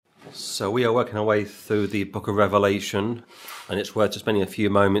So we are working our way through the book of Revelation, and it's worth just spending a few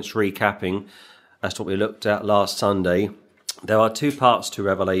moments recapping as to what we looked at last Sunday. There are two parts to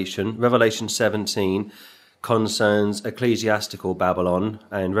Revelation. Revelation 17 concerns ecclesiastical Babylon,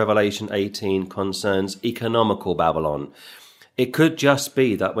 and Revelation 18 concerns economical Babylon. It could just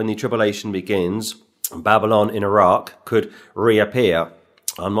be that when the tribulation begins, Babylon in Iraq could reappear.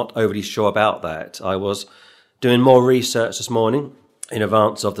 I'm not overly sure about that. I was doing more research this morning in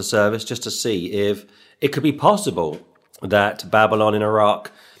advance of the service just to see if it could be possible that Babylon in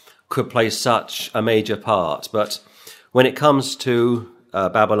Iraq could play such a major part. But when it comes to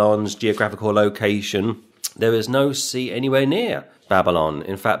Babylon's geographical location, there is no sea anywhere near Babylon.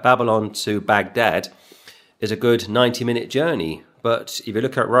 In fact, Babylon to Baghdad is a good 90-minute journey. But if you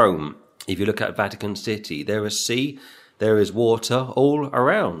look at Rome, if you look at Vatican City, there is sea, there is water all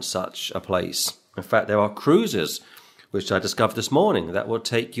around such a place. In fact, there are cruises, which I discovered this morning, that will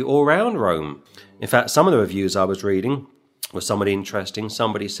take you all around Rome. In fact, some of the reviews I was reading was somewhat interesting.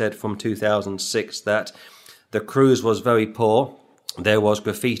 Somebody said from 2006 that the cruise was very poor. There was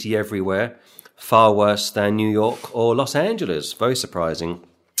graffiti everywhere, far worse than New York or Los Angeles. Very surprising.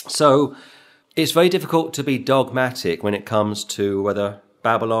 So it's very difficult to be dogmatic when it comes to whether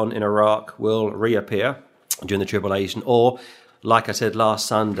Babylon in Iraq will reappear during the tribulation, or, like I said last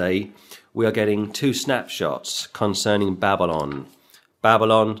Sunday, we are getting two snapshots concerning Babylon.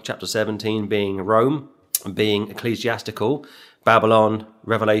 Babylon, chapter 17, being Rome, being ecclesiastical. Babylon,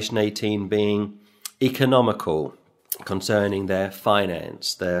 Revelation 18, being economical, concerning their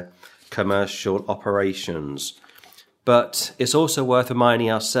finance, their commercial operations. But it's also worth reminding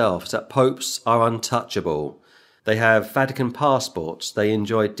ourselves that popes are untouchable. They have Vatican passports. They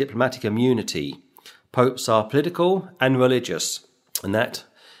enjoy diplomatic immunity. Popes are political and religious, and that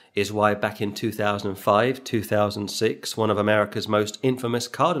is why back in 2005, 2006, one of America's most infamous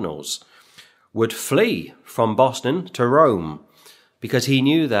cardinals would flee from Boston to Rome because he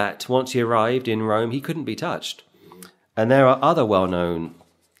knew that once he arrived in Rome, he couldn't be touched. And there are other well-known,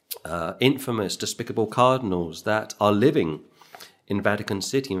 infamous, despicable cardinals that are living in Vatican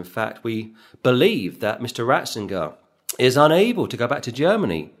City. In fact, we believe that Mr. Ratzinger is unable to go back to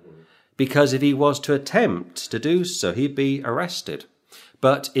Germany because if he was to attempt to do so, he'd be arrested.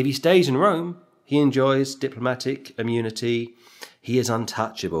 But if he stays in Rome, he enjoys diplomatic immunity. He is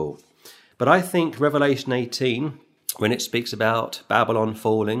untouchable. But I think Revelation 18, when it speaks about Babylon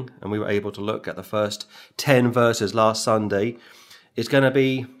falling, and we were able to look at the first 10 verses last Sunday, is going to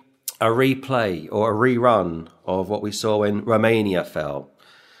be a replay or a rerun of what we saw when Romania fell,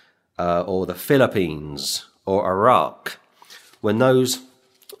 or the Philippines, or Iraq. When those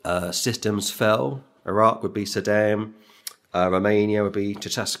systems fell, Iraq would be Saddam, Romania would be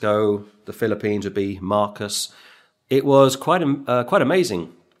Ceausescu, the Philippines would be Marcos. It was quite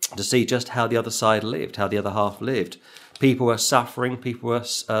amazing to see just how the other side lived, how the other half lived. People were suffering, people were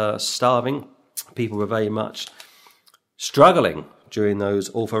starving, people were very much struggling during those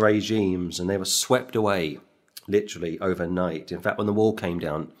awful regimes, and they were swept away, literally, overnight. In fact, when the wall came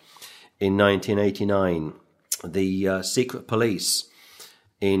down in 1989, the secret police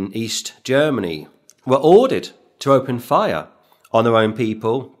in East Germany were ordered to open fire on their own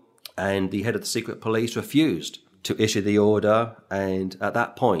people, and the head of the secret police refused to issue the order, and at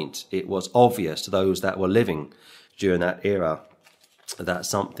that point it was obvious to those that were living during that era that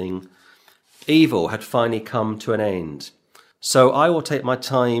something evil had finally come to an end. So I will take my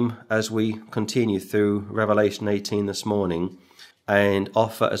time as we continue through Revelation 18 this morning and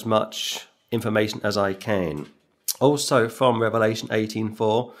offer as much information as I can. Also from Revelation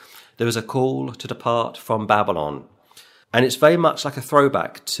 18:4, there is a call to depart from Babylon. And it's very much like a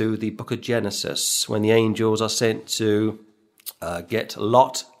throwback to the book of Genesis, when the angels are sent to get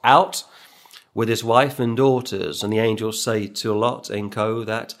Lot out with his wife and daughters. And the angels say to Lot and co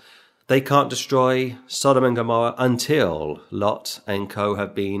that they can't destroy Sodom and Gomorrah until Lot and co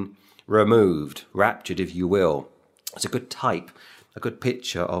have been removed, raptured, if you will. It's a good type, a good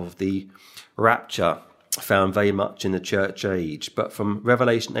picture of the rapture found very much in the church age. But from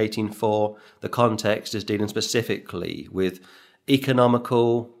Revelation 18:4, the context is dealing specifically with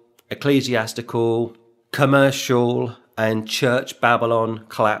economical, ecclesiastical, commercial, and church Babylon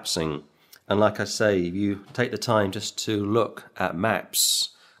collapsing. And like I say, if you take the time just to look at maps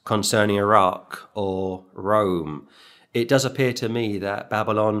concerning Iraq or Rome, it does appear to me that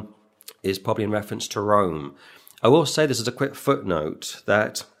Babylon is probably in reference to Rome. I will say this as a quick footnote,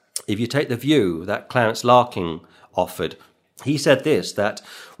 that if you take the view that Clarence Larkin offered, he said this, that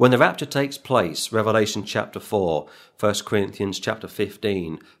when the rapture takes place, Revelation chapter 4, 1 Corinthians chapter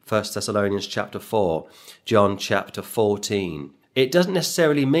 15, 1 Thessalonians chapter 4, John chapter 14, it doesn't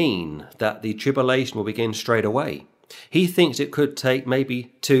necessarily mean that the tribulation will begin straight away. He thinks it could take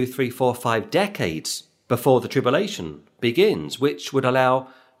maybe 2, 3, 4, 5 decades before the tribulation begins, which would allow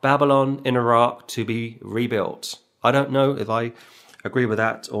Babylon in Iraq to be rebuilt. I don't know if I agree with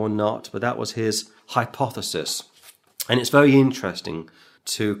that or not, but that was his hypothesis. And it's very interesting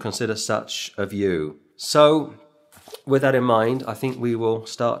to consider such a view. So, with that in mind, I think we will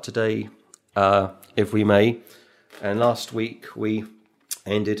start today, if we may. And last week we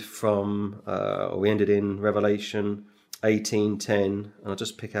ended in Revelation 18:10, and I'll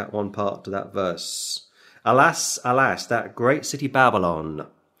just pick out one part to that verse. Alas, alas, that great city Babylon,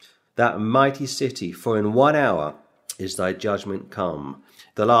 that mighty city, for in 1 hour is thy judgment come.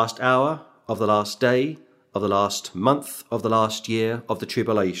 The last hour of the last day, of the last month, of the last year, of the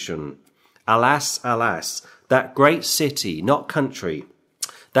tribulation. Alas, alas, that great city, not country,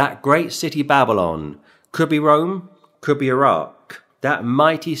 that great city Babylon, could be Rome, could be Iraq, that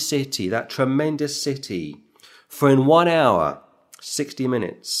mighty city, that tremendous city, for in 1 hour, 60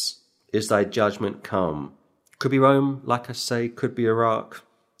 minutes, is thy judgment come. Could be Rome, like I say, could be Iraq,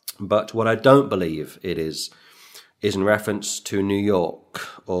 but what I don't believe it is in reference to New York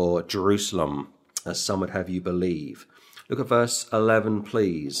or Jerusalem, as some would have you believe. Look at verse 11,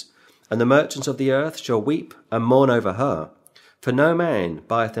 please. And the merchants of the earth shall weep and mourn over her, for no man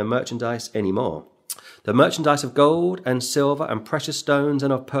buyeth their merchandise any more. The merchandise of gold and silver and precious stones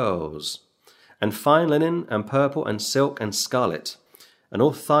and of pearls, and fine linen and purple and silk and scarlet, and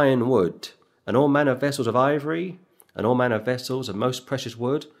all fine wood, and all manner of vessels of ivory, and all manner of vessels of most precious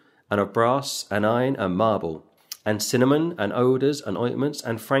wood, and of brass and iron and marble, and cinnamon and odours and ointments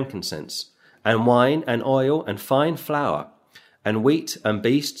and frankincense, and wine and oil and fine flour, and wheat and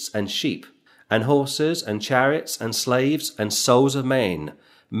beasts and sheep, and horses and chariots and slaves and souls of men.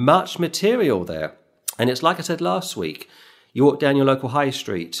 Much material there. And it's like I said last week, you walk down your local high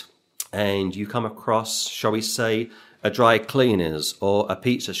street and you come across, shall we say, a dry cleaners or a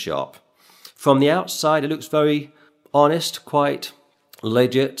pizza shop. From the outside, it looks very honest, quite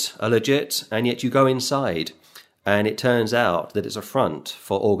legit, and yet you go inside and it turns out that it's a front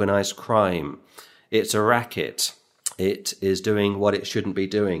for organised crime. It's a racket. It is doing what it shouldn't be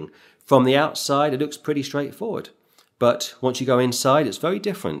doing. From the outside, it looks pretty straightforward. But once you go inside, it's very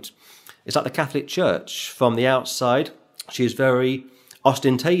different. It's like the Catholic Church. From the outside, she is very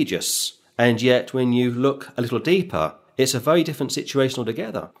ostentatious. And yet, when you look a little deeper, it's a very different situation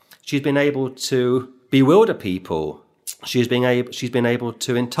altogether. She's been able to bewilder people. She's been able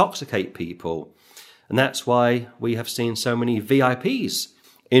to intoxicate people. And that's why we have seen so many VIPs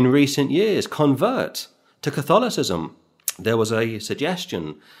in recent years convert to Catholicism. There was a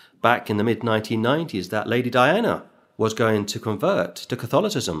suggestion back in the mid-1990s that Lady Diana was going to convert to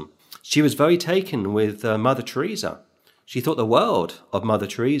Catholicism. She was very taken with Mother Teresa. She thought the world of Mother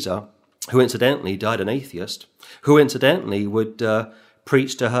Teresa, who incidentally died an atheist, who incidentally would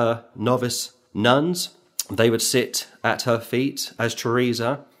preach to her novice nuns. They would sit at her feet as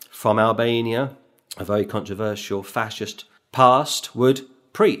Teresa from Albania, a very controversial fascist past, would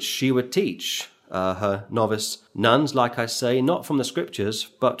preach. She would teach her novice nuns, like I say, not from the scriptures,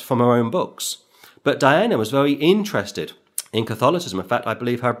 but from her own books. But Diana was very interested in Catholicism. In fact, I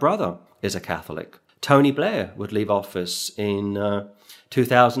believe her brother is a Catholic. Tony Blair would leave office in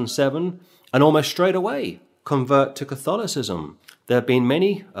 2007 and almost straight away convert to Catholicism. There have been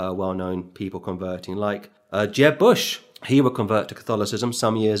many well-known people converting, like Jeb Bush. He would convert to Catholicism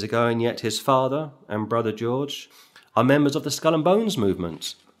some years ago, and yet his father and brother George are members of the Skull and Bones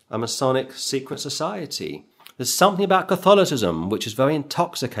movement, a Masonic secret society. There's something about Catholicism which is very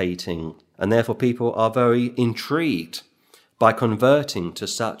intoxicating, and therefore people are very intrigued by converting to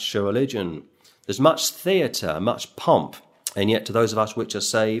such a religion. There's much theatre, much pomp, and yet to those of us which are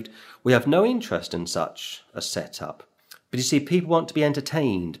saved, we have no interest in such a setup. But you see, people want to be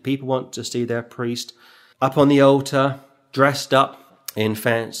entertained. People want to see their priest up on the altar, dressed up in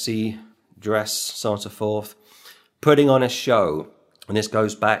fancy dress, so on and so forth, putting on a show. And this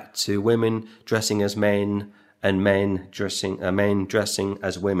goes back to women dressing as men and men dressing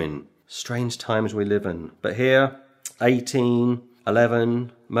as women. Strange times we live in. But here,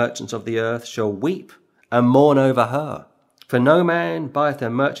 18:11, merchants of the earth shall weep and mourn over her. For no man buyeth their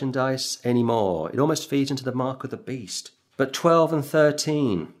merchandise any more. It almost feeds into the mark of the beast. But 12 and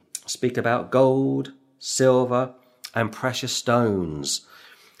 13 speak about gold, silver, and precious stones.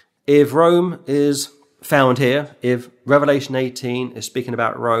 If Rome is found here, if Revelation 18 is speaking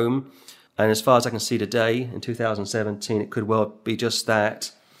about Rome, and as far as I can see today, in 2017, it could well be just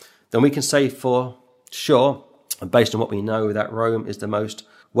that, then we can say for sure, based on what we know, that Rome is the most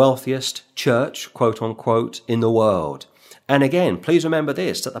wealthiest church, quote unquote, in the world. And again, please remember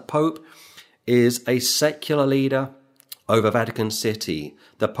this, that the Pope is a secular leader over Vatican City.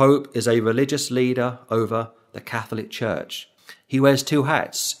 The Pope is a religious leader over the Catholic Church. He wears two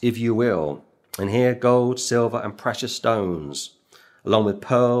hats, if you will, and here gold, silver and precious stones, along with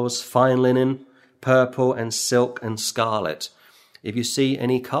pearls, fine linen, purple and silk and scarlet. If you see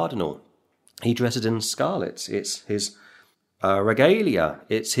any cardinal, he dresses in scarlet. It's his regalia.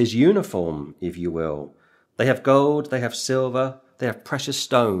 It's his uniform, if you will. They have gold, they have silver, they have precious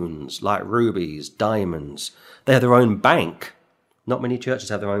stones like rubies, diamonds. They have their own bank. Not many churches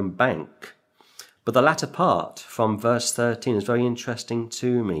have their own bank. But the latter part from verse 13 is very interesting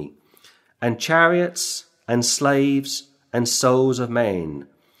to me. And chariots and slaves and souls of men.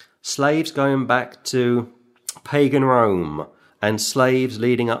 Slaves going back to pagan Rome and slaves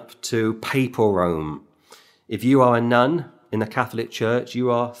leading up to papal Rome. If you are a nun in the Catholic Church,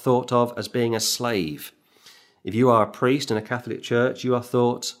 you are thought of as being a slave. If you are a priest in a Catholic Church, you are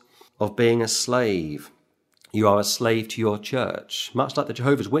thought of being a slave. You are a slave to your church, much like the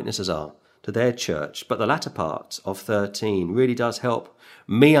Jehovah's Witnesses are to their church. But the latter part of 13 really does help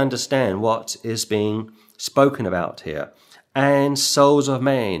me understand what is being spoken about here. And souls of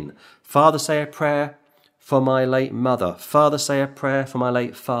men. Father, say a prayer for my late mother. Father, say a prayer for my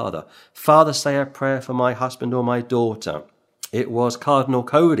late father. Father, say a prayer for my husband or my daughter. It was Cardinal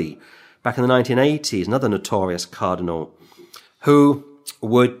Cody back in the 1980s, another notorious cardinal, who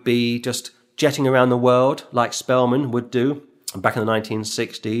would be just jetting around the world like Spellman would do back in the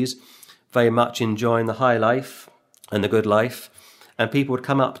 1960s, very much enjoying the high life and the good life. And people would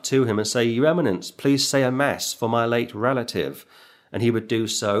come up to him and say, Your Eminence, please say a mass for my late relative. And he would do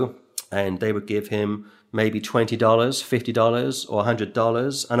so, and they would give him maybe $20, $50 or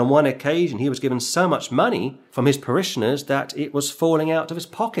 $100. And on one occasion, he was given so much money from his parishioners that it was falling out of his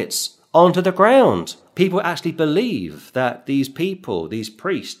pockets onto the ground. People actually believe that these people, these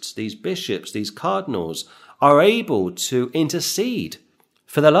priests, these bishops, these cardinals are able to intercede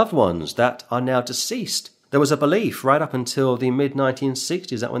for their loved ones that are now deceased. There was a belief right up until the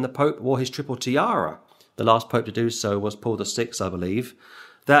mid-1960s that when the Pope wore his triple tiara, the last Pope to do so was Paul VI, I believe,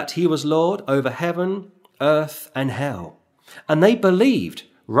 that he was Lord over heaven, earth and hell. And they believed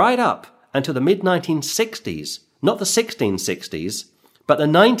right up until the mid-1960s, not the 1660s, but the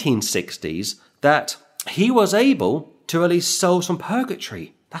 1960s, that he was able to release souls from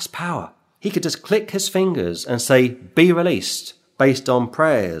purgatory. That's power. He could just click his fingers and say, be released, based on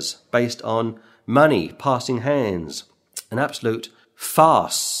prayers, based on money passing hands. An absolute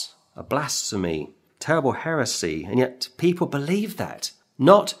farce, a blasphemy, terrible heresy. And yet people believe that.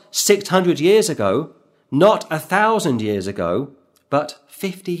 Not 600 years ago, not 1,000 years ago, but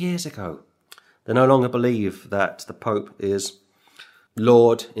 50 years ago. They no longer believe that the Pope is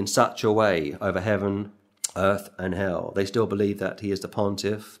Lord in such a way over heaven, earth and hell. They still believe that he is the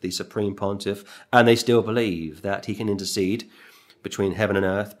pontiff, the supreme pontiff, and they still believe that he can intercede between heaven and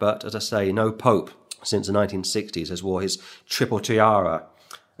earth. But as I say, no Pope since the 1960s has wore his triple tiara,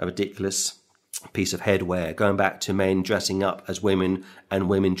 a ridiculous piece of headwear, going back to men dressing up as women and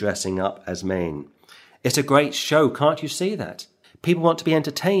women dressing up as men. It's a great show, can't you see that? People want to be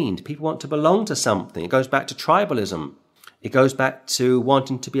entertained. People want to belong to something. It goes back to tribalism. It goes back to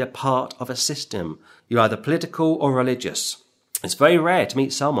wanting to be a part of a system. You're either political or religious. It's very rare to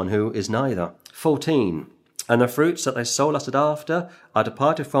meet someone who is neither. 14. And the fruits that thy soul lusted after are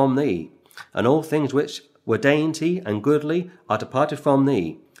departed from thee, and all things which were dainty and goodly are departed from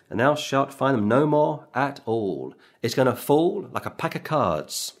thee, and thou shalt find them no more at all. It's going to fall like a pack of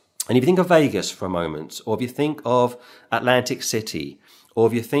cards. And if you think of Vegas for a moment, or if you think of Atlantic City, or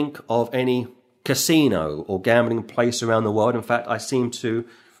if you think of any casino or gambling place around the world. In fact, I seem to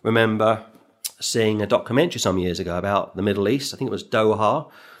remember seeing a documentary some years ago about the Middle East. I think it was Doha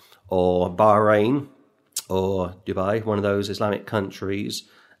or Bahrain or Dubai, one of those Islamic countries.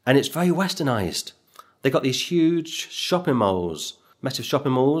 And it's very westernized. They've got these huge shopping malls, massive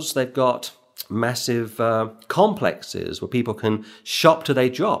shopping malls. They've got massive complexes where people can shop till they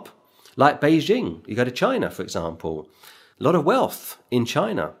drop, like Beijing. You go to China, for example. A lot of wealth in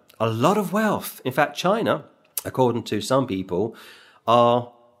China. A lot of wealth. In fact, China, according to some people,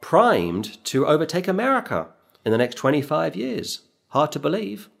 are primed to overtake America in the next 25 years. Hard to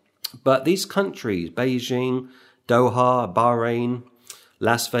believe. But these countries, Beijing, Doha, Bahrain,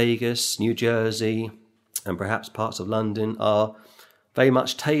 Las Vegas, New Jersey, and perhaps parts of London, are very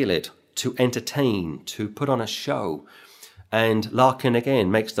much tailored to entertain, to put on a show. And Larkin again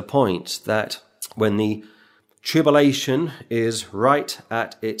makes the point that when the tribulation is right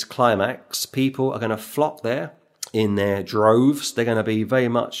at its climax, people are going to flock there in their droves. They're going to be very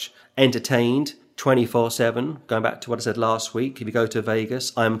much entertained 24/7. Going back to what I said last week, if you go to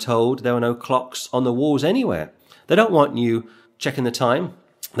Vegas, I'm told there are no clocks on the walls anywhere. They don't want you checking the time.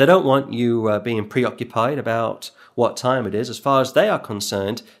 They don't want you being preoccupied about what time it is. As far as they are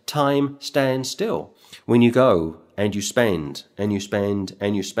concerned, time stands still when you go and you spend and you spend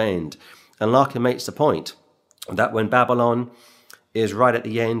and you spend. And Larkin makes the point that when Babylon is right at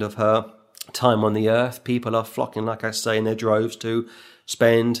the end of her time on the earth, people are flocking, like I say, in their droves to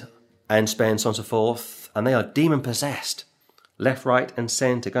spend and spend, so on and so forth. And they are demon-possessed, left, right and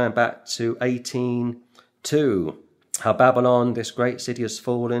centre, going back to 18:2. How Babylon, this great city, has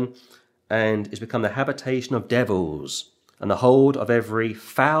fallen and is become the habitation of devils and the hold of every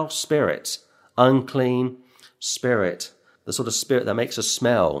foul spirit, unclean spirit, the sort of spirit that makes us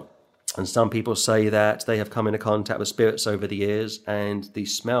smell. And some people say that they have come into contact with spirits over the years and the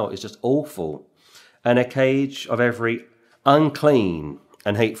smell is just awful. And a cage of every unclean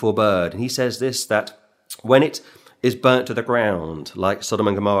and hateful bird. And he says this, that when it is burnt to the ground, like Sodom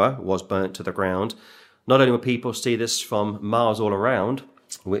and Gomorrah was burnt to the ground, not only will people see this from miles all around,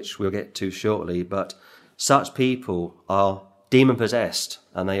 which we'll get to shortly, but such people are demon-possessed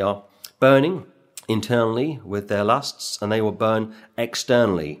and they are burning internally with their lusts and they will burn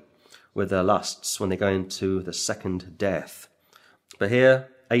externally with their lusts when they go into the second death. But here,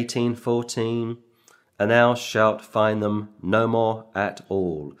 18:14, and thou shalt find them no more at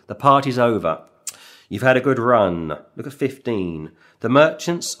all. The party's over. You've had a good run. Look at 15. The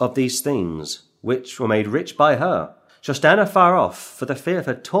merchants of these things, which were made rich by her, shall stand afar off for the fear of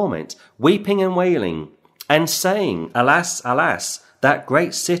her torment, weeping and wailing, and saying, Alas, alas, that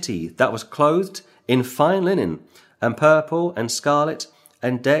great city that was clothed in fine linen, and purple and scarlet,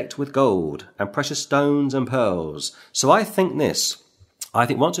 and decked with gold, and precious stones and pearls. So I think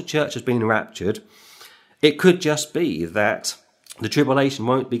once a church has been raptured, it could just be that the tribulation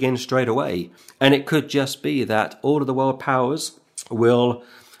won't begin straight away, and it could just be that all of the world powers will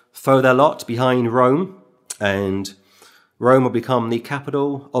throw their lot behind Rome, and Rome will become the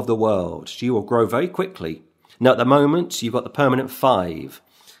capital of the world. She will grow very quickly. Now, at the moment, you've got the permanent five,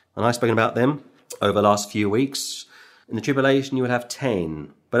 and I've spoken about them over the last few weeks. In the tribulation, you will have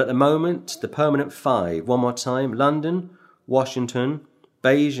 10. But at the moment, the permanent five, one more time, London, Washington,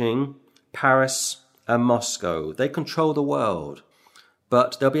 Beijing, Paris, and Moscow. They control the world.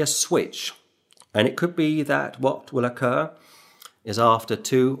 But there'll be a switch. And it could be that what will occur is after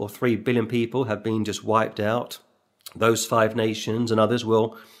 2 or 3 billion people have been just wiped out, those 5 nations and others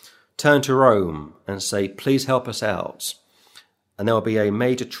will turn to Rome and say, please help us out. And there will be a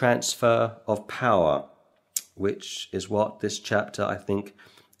major transfer of power, which is what this chapter, I think,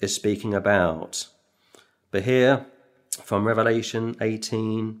 is speaking about. But here, from Revelation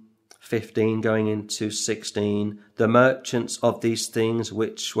 18:15 going into 16, the merchants of these things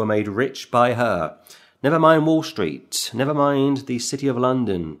which were made rich by her. Never mind Wall Street, never mind the city of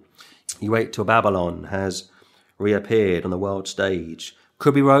London. You wait till Babylon has reappeared on the world stage.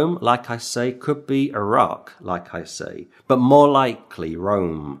 Could be Rome, like I say, could be Iraq, like I say, but more likely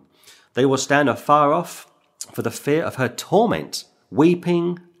Rome. They will stand afar off for the fear of her torment,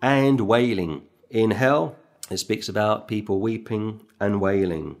 weeping and wailing. In hell, it speaks about people weeping and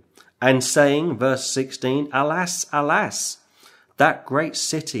wailing. And saying, verse 16, Alas, alas, that great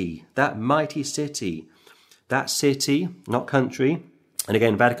city, that mighty city, that city, not country. And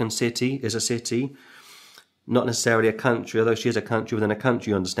again, Vatican City is a city, not necessarily a country, although she is a country within a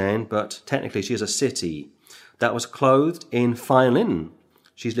country, you understand, but technically she is a city that was clothed in fine linen.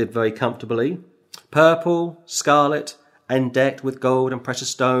 She's lived very comfortably. Purple, scarlet, and decked with gold and precious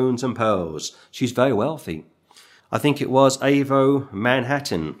stones and pearls. She's very wealthy. I think it was Avro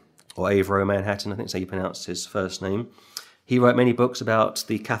Manhattan, I think that's how you pronounce his first name. He wrote many books about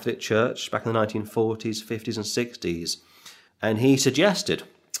the Catholic Church back in the 1940s, 50s and 60s. And he suggested,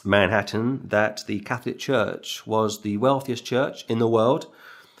 Manhattan, that the Catholic Church was the wealthiest church in the world.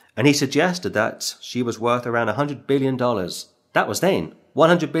 And he suggested that she was worth around $100 billion. That was then.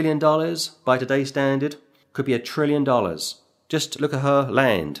 $100 billion by today's standard could be $1 trillion. Just look at her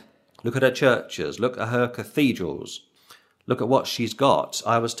land. Look at her churches. Look at her cathedrals. Look at what she's got.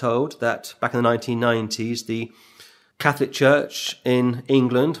 I was told that back in the 1990s, the Catholic Church in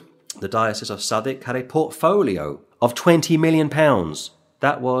England, the Diocese of Southwark, had a portfolio of £20 million.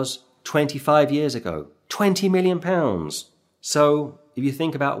 That was 25 years ago. £20 million. So if you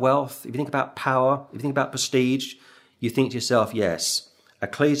think about wealth, if you think about power, if you think about prestige, you think to yourself, yes,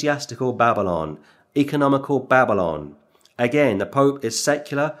 ecclesiastical Babylon, economical Babylon. Again, the Pope is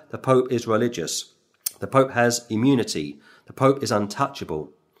secular, the Pope is religious. The Pope has immunity. The Pope is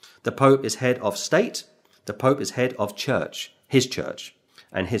untouchable. The Pope is head of state. The Pope is head of church, his church,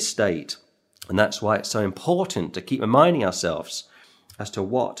 and his state. And that's why it's so important to keep reminding ourselves as to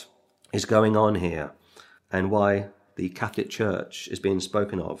what is going on here and why the Catholic Church is being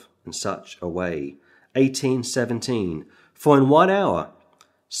spoken of in such a way. 18:17, for in 1 hour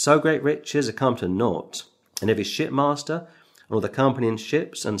so great riches are come to naught, and every shipmaster and all the company in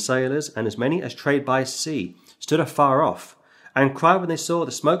ships and sailors, and as many as trade by sea, stood afar off, and cried when they saw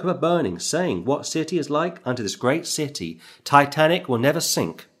the smoke of a burning, saying, what city is like unto this great city? Titanic will never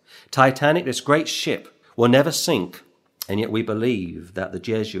sink. Titanic, this great ship, will never sink. And yet we believe that the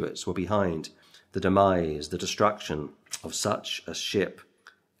Jesuits were behind the demise, the destruction of such a ship.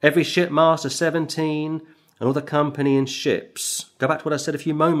 Every shipmaster 17, and all the company in ships. Go back to what I said a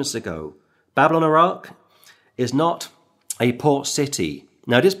few moments ago. Babylon, Iraq is not a port city.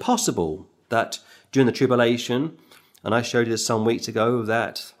 Now it is possible that during the tribulation, and I showed you this some weeks ago,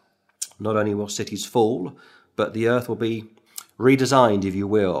 that not only will cities fall, but the earth will be redesigned, if you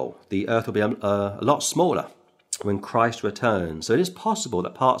will. The earth will be a lot smaller when Christ returns. So it is possible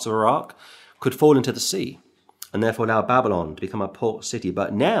that parts of Iraq could fall into the sea and therefore allow Babylon to become a port city.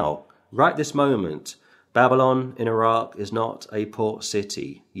 But now, right this moment, Babylon in Iraq is not a port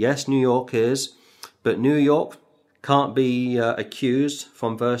city. Yes, New York is, but New York can't be accused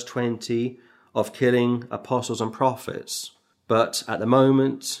from verse 20 of killing apostles and prophets. But at the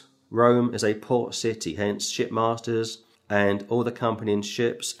moment, Rome is a port city, hence shipmasters and all the company in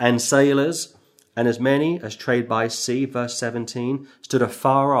ships and sailors, and as many as trade by sea, verse 17, stood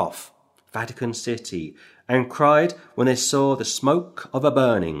afar off, Vatican City, and cried when they saw the smoke of a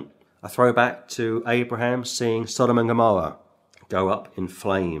burning. A throwback to Abraham seeing Sodom and Gomorrah go up in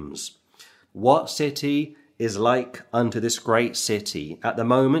flames. What city is like unto this great city? At the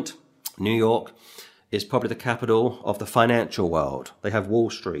moment, New York is probably the capital of the financial world. They have Wall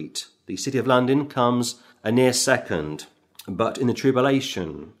Street. The City of London comes a near second. But in the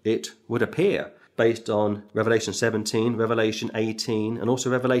tribulation, it would appear, based on Revelation 17, Revelation 18, and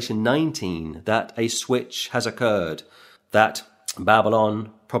also Revelation 19, that a switch has occurred, that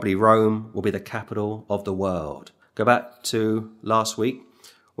Babylon, probably Rome, will be the capital of the world. Go back to last week.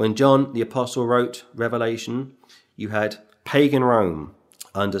 When John the Apostle wrote Revelation, you had pagan Rome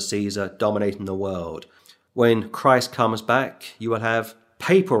under Caesar dominating the world. When Christ comes back, you will have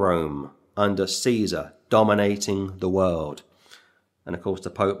papal Rome under Caesar dominating the world. And of course, the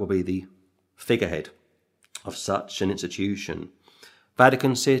Pope will be the figurehead of such an institution.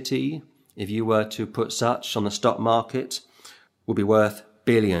 Vatican City, if you were to put such on the stock market, would be worth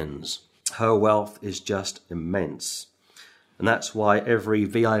billions. Her wealth is just immense. And that's why every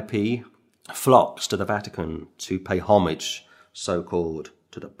VIP flocks to the Vatican to pay homage, so-called,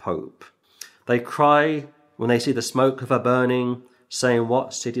 to the Pope. They cry when they see the smoke of a burning, saying,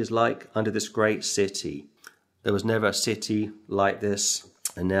 what city is like unto this great city? There was never a city like this,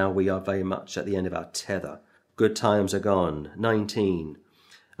 and now we are very much at the end of our tether. Good times are gone. 19.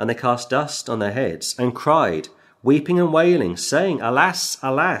 And they cast dust on their heads, and cried, weeping and wailing, saying, alas,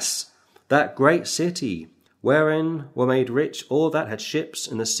 alas, that great city, wherein were made rich all that had ships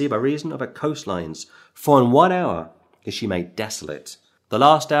in the sea by reason of her coastlines. For in 1 hour is she made desolate. The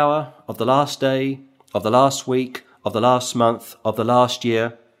last hour of the last day, of the last week, of the last month, of the last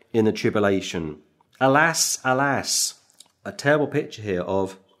year in the tribulation. Alas, alas. A terrible picture here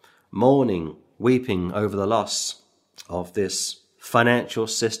of mourning, weeping over the loss of this financial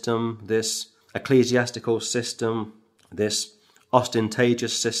system, this ecclesiastical system, this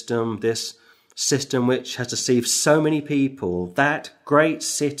ostentatious system, this system which has deceived so many people. That great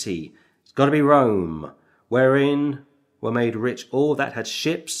city, it's got to be Rome, wherein were made rich all that had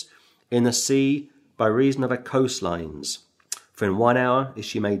ships in the sea by reason of her coastlines. For in 1 hour is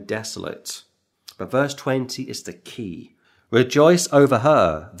she made desolate. But verse 20 is the key. Rejoice over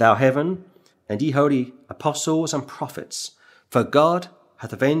her, thou heaven, and ye holy apostles and prophets, for God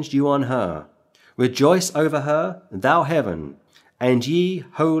hath avenged you on her. Rejoice over her, thou heaven, and ye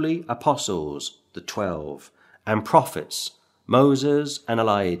holy apostles, the 12, and prophets, Moses and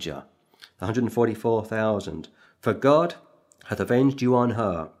Elijah, the 144,000, for God hath avenged you on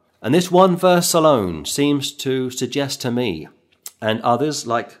her. And this one verse alone seems to suggest to me, and others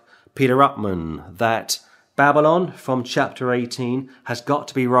like Peter Ruckman, that Babylon from chapter 18 has got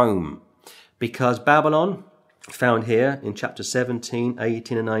to be Rome, because Babylon, found here in chapter 17,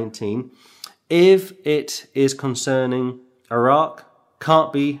 18 and 19, if it is concerning Iraq,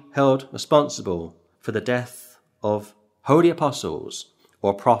 can't be held responsible for the death of holy apostles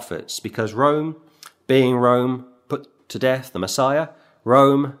or prophets, because Rome, being Rome, put to death the Messiah.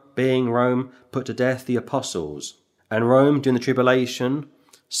 Rome, being Rome, put to death the apostles. And Rome, during the tribulation,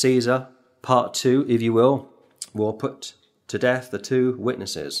 Caesar, part 2, if you will put to death the 2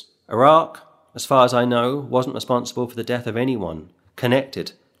 witnesses. Iraq, as far as I know, wasn't responsible for the death of anyone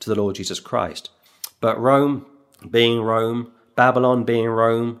connected to the Lord Jesus Christ. But Rome, being Rome, Babylon, being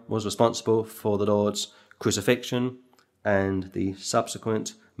Rome, was responsible for the Lord's crucifixion and the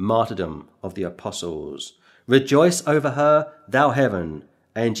subsequent martyrdom of the apostles. Rejoice over her, thou heaven,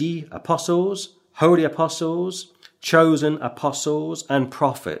 and ye apostles, holy apostles, chosen apostles and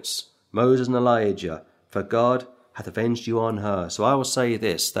prophets, Moses and Elijah, for God hath avenged you on her. So I will say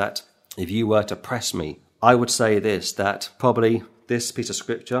this, that if you were to press me, I would say this, that probably this piece of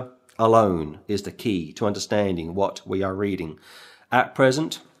scripture alone is the key to understanding what we are reading. At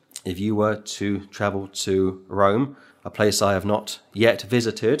present, if you were to travel to Rome, a place I have not yet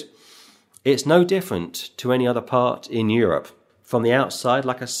visited, it's no different to any other part in Europe. From the outside,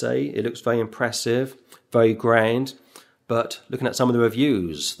 like I say, it looks very impressive, very grand, but looking at some of the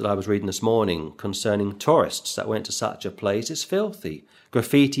reviews that I was reading this morning concerning tourists that went to such a place, it's filthy.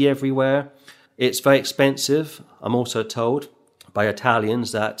 Graffiti everywhere. It's very expensive. I'm also told by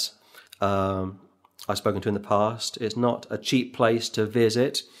Italians that I've spoken to in the past, it's not a cheap place to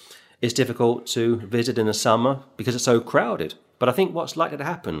visit. It's difficult to visit in the summer because it's so crowded. But I think what's likely to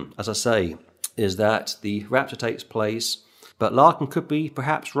happen, as I say, is that the rapture takes place, but Larkin could be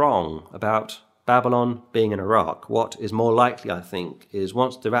perhaps wrong about Babylon being in Iraq. What is more likely, I think, is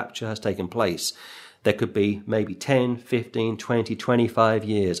once the rapture has taken place, there could be maybe 10, 15, 20, 25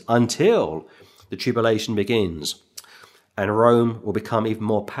 years until the tribulation begins and Rome will become even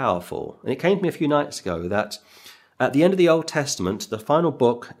more powerful. And it came to me a few nights ago that at the end of the Old Testament, the final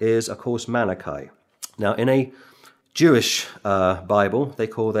book is, of course, Malachi. Now, in a Jewish Bible, they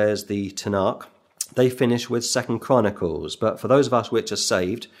call theirs the Tanakh. They finish with 2 Chronicles. But for those of us which are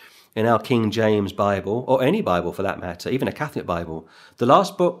saved, in our King James Bible, or any Bible for that matter, even a Catholic Bible, the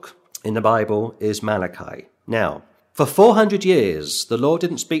last book in the Bible is Malachi. Now, for 400 years, the Lord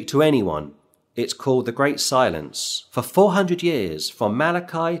didn't speak to anyone. It's called the Great Silence. For 400 years, from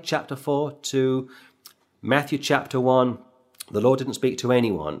Malachi chapter 4 to Matthew chapter 1, the Lord didn't speak to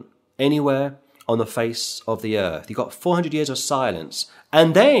anyone, anywhere on the face of the earth. You've got 400 years of silence.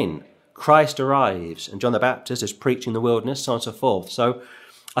 And then Christ arrives, and John the Baptist is preaching in the wilderness, so on and so forth. So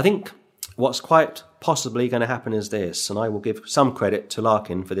I think what's quite possibly going to happen is this, and I will give some credit to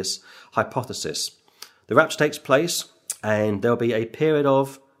Larkin for this hypothesis. The rapture takes place, and there'll be a period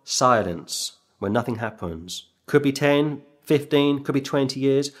of silence when nothing happens. Could be 10, 15, could be 20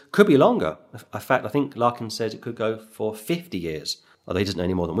 years, could be longer. In fact, I think Larkin says it could go for 50 years, although he doesn't know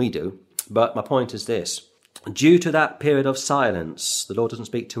any more than we do. But my point is this. Due to that period of silence, the Lord doesn't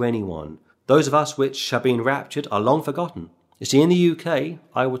speak to anyone. Those of us which have been raptured are long forgotten. You see, in the UK,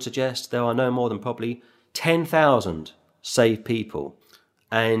 I would suggest there are no more than probably 10,000 saved people.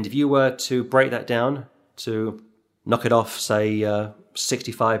 And if you were to break that down to knock it off, say,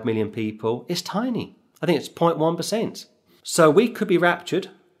 65 million people, it's tiny. I think it's 0.1%. So we could be raptured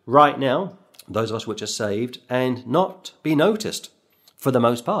right now, those of us which are saved, and not be noticed for the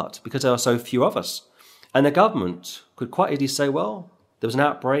most part because there are so few of us. And the government could quite easily say, well, there was an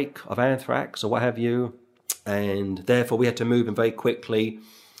outbreak of anthrax or what have you, and therefore we had to move in very quickly,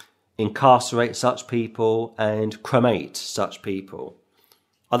 incarcerate such people and cremate such people.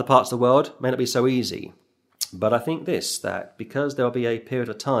 Other parts of the world may not be so easy. But I think this, that because there will be a period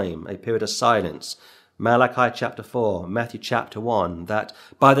of time, a period of silence, Malachi chapter 4, Matthew chapter 1, that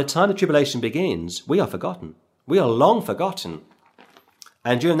by the time the tribulation begins, we are forgotten. We are long forgotten.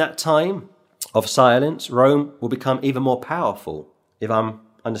 And during that time of silence, Rome will become even more powerful, if I'm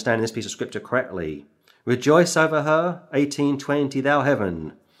understanding this piece of scripture correctly. Rejoice over her, 18:20, thou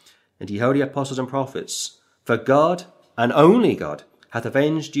heaven, and ye holy apostles and prophets, for God, and only God, hath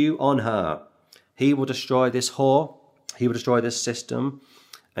avenged you on her. He will destroy this whore, he will destroy this system,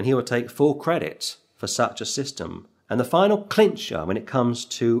 and he will take full credit for such a system. And the final clincher when it comes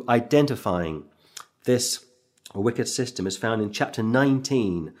to identifying this wicked system is found in chapter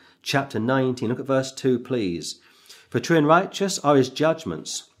 19. Chapter 19, look at verse 2, please. For true and righteous are his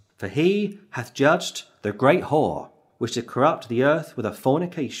judgments, for he hath judged the great whore, which did corrupt the earth with a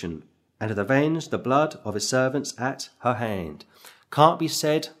fornication, and hath avenged the blood of his servants at her hand. Can't be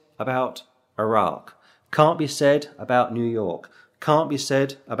said about Iraq, can't be said about New York, can't be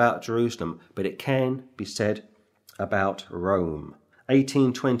said about Jerusalem, but it can be said about Rome.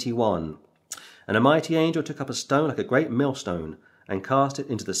 18:21. And a mighty angel took up a stone like a great millstone, and cast it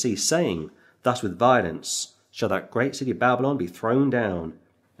into the sea, saying, Thus with violence shall that great city Babylon be thrown down,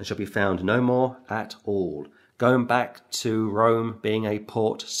 and shall be found no more at all. Going back to Rome being a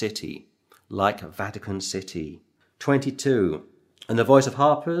port city, like Vatican City. 22. And the voice of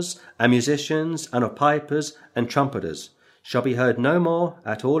harpers, and musicians, and of pipers, and trumpeters, shall be heard no more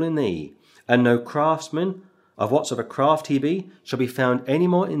at all in thee, And no craftsman, of what sort of craft he be, shall be found any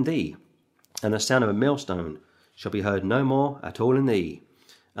more in thee. And the sound of a millstone shall be heard no more at all in thee.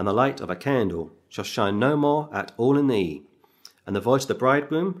 And the light of a candle shall shine no more at all in thee. And the voice of the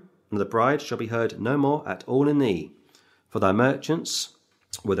bridegroom and the bride shall be heard no more at all in thee. For thy merchants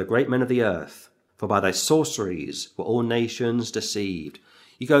were the great men of the earth. For by thy sorceries were all nations deceived.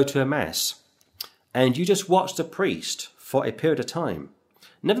 You go to a mass and you just watch the priest for a period of time.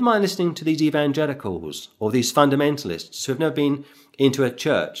 Never mind listening to these evangelicals or these fundamentalists who have never been into a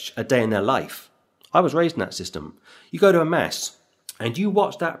church a day in their life. I was raised in that system. You go to a mass and you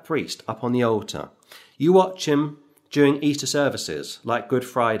watch that priest up on the altar. You watch him during Easter services like Good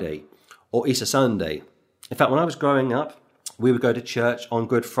Friday or Easter Sunday. In fact, when I was growing up, we would go to church on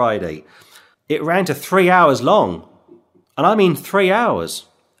Good Friday. It ran to 3 hours long. And I mean 3 hours.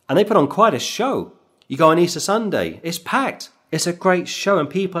 And they put on quite a show. You go on Easter Sunday, it's packed. It's a great show and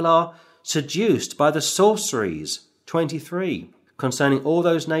people are seduced by the sorceries, 23, concerning all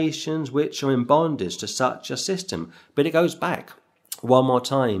those nations which are in bondage to such a system. But it goes back one more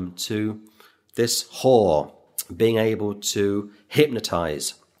time to this whore being able to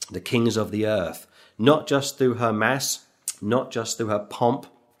hypnotize the kings of the earth, not just through her mass, not just through her pomp,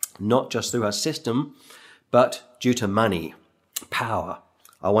 not just through her system, but due to money, power.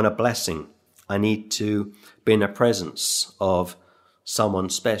 I want a blessing. I need to be in the presence of someone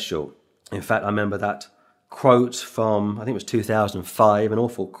special. In fact, I remember that quote from, I think it was 2005, an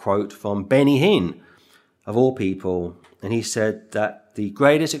awful quote from Benny Hinn, of all people. And he said that the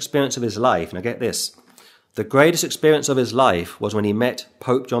greatest experience of his life, now get this, the greatest experience of his life was when he met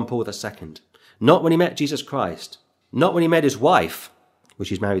Pope John Paul II. Not when he met Jesus Christ, not when he met his wife, which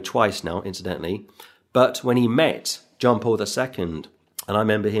he's married twice now, incidentally, but when he met John Paul II. And I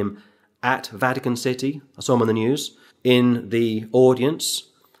remember him at Vatican City, I saw him on the news, in the audience,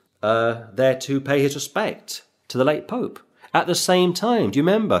 there to pay his respect to the late Pope. At the same time, do you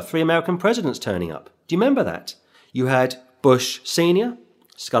remember 3 American presidents turning up? Do you remember that? You had Bush Sr.,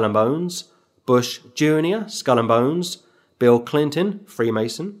 Skull and Bones, Bush Jr., Skull and Bones, Bill Clinton,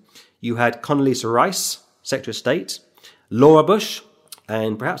 Freemason. You had Condoleezza Rice, Secretary of State, Laura Bush,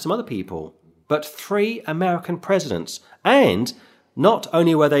 and perhaps some other people. But 3 American presidents. And not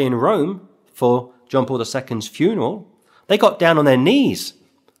only were they in Rome for John Paul II's funeral, they got down on their knees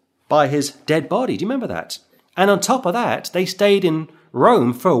by his dead body. Do you remember that? And on top of that, they stayed in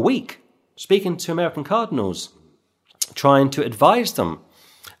Rome for a week, speaking to American cardinals, trying to advise them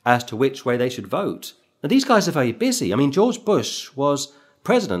as to which way they should vote. Now, these guys are very busy. I mean, George Bush was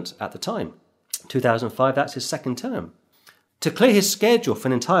president at the time. 2005, that's his second term. To clear his schedule for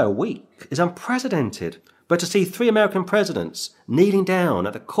an entire week is unprecedented. But to see 3 American presidents kneeling down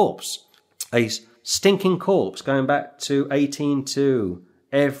at the corpse, a stinking corpse going back to 1802,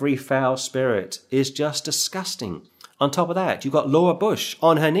 every foul spirit, is just disgusting. On top of that, you've got Laura Bush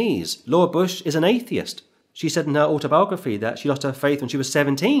on her knees. Laura Bush is an atheist. She said in her autobiography that she lost her faith when she was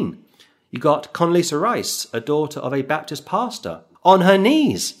 17. You got Condoleezza Rice, a daughter of a Baptist pastor, on her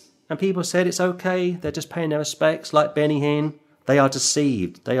knees. And people said it's okay, they're just paying their respects, like Benny Hinn. They are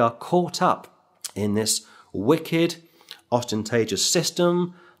deceived. They are caught up in this wicked, ostentatious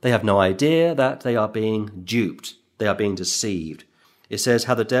system. They have no idea that they are being duped. They are being deceived. It says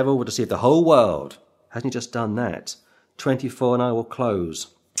how the devil will deceive the whole world. Hasn't he just done that? 24, and I will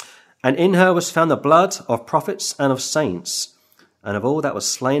close. And in her was found the blood of prophets and of saints, and of all that was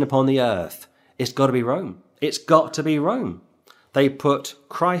slain upon the earth. It's got to be Rome. It's got to be Rome. They put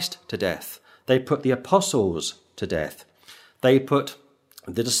Christ to death. They put the apostles to death. They put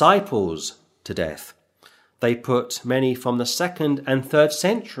the disciples to death. They put many from the 2nd and 3rd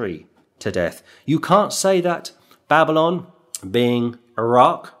century to death. You can't say that Babylon, being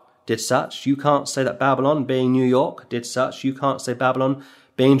Iraq, did such. You can't say that Babylon, being New York, did such. You can't say Babylon,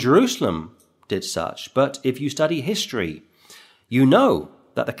 being Jerusalem, did such. But if you study history, you know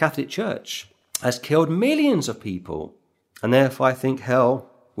that the Catholic Church has killed millions of people. And therefore I think hell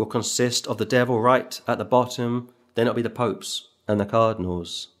will consist of the devil right at the bottom. Then it'll be the popes and the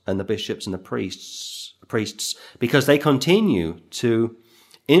cardinals and the bishops and the priests, because they continue to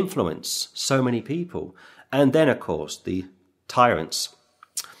influence so many people. And then, of course, the tyrants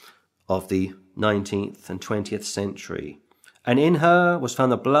of the 19th and 20th century. And in her was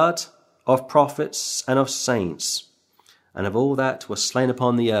found the blood of prophets and of saints, and of all that was slain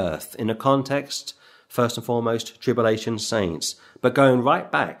upon the earth. In a context, first and foremost, tribulation saints, but going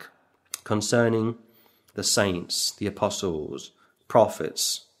right back concerning the saints, the apostles,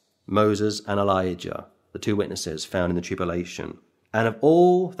 prophets, Moses and Elijah, the 2 witnesses found in the tribulation. And of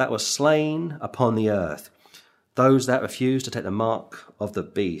all that was slain upon the earth, those that refused to take the mark of the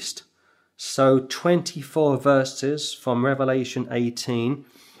beast, So 24 verses from Revelation 18.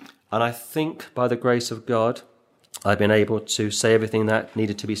 And I think by the grace of God, I've been able to say everything that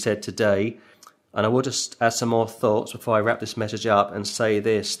needed to be said today. And I will just add some more thoughts before I wrap this message up and say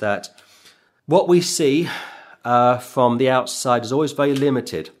this, that what we see from the outside is always very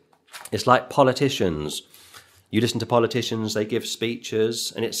limited. It's like politicians. You listen to politicians, they give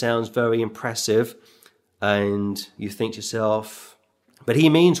speeches, and it sounds very impressive. And you think to yourself, but he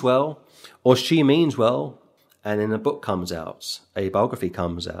means well, or she means well. And then a book comes out, a biography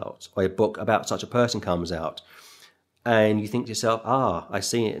comes out, or a book about such a person comes out. And you think to yourself, I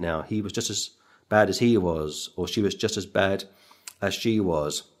see it now. He was just as bad as he was, or she was just as bad as she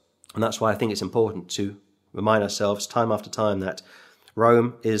was. And that's why I think it's important to remind ourselves time after time that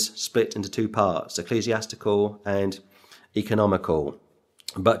Rome is split into two parts, ecclesiastical and economical.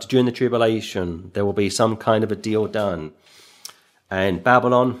 But during the tribulation, there will be some kind of a deal done. And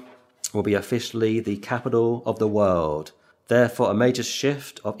Babylon will be officially the capital of the world. Therefore, a major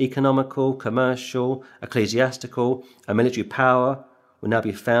shift of economical, commercial, ecclesiastical, and military power will now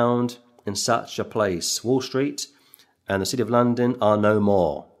be found in such a place. Wall Street and the City of London are no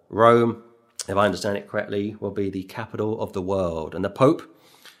more. Rome, if I understand it correctly, will be the capital of the world. And the Pope,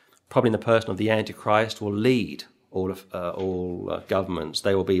 probably in the person of the Antichrist, will lead all governments.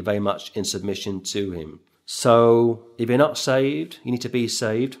 They will be very much in submission to him. So if you're not saved, you need to be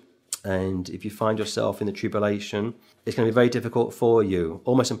saved. And if you find yourself in the tribulation, it's going to be very difficult for you,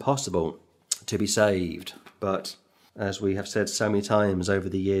 almost impossible to be saved. But as we have said so many times over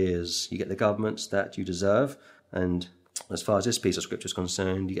the years, you get the governments that you deserve. And as far as this piece of scripture is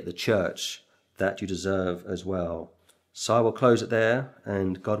concerned, you get the church that you deserve as well. So I will close it there,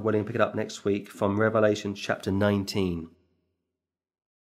 and God willing, pick it up next week from Revelation chapter 19.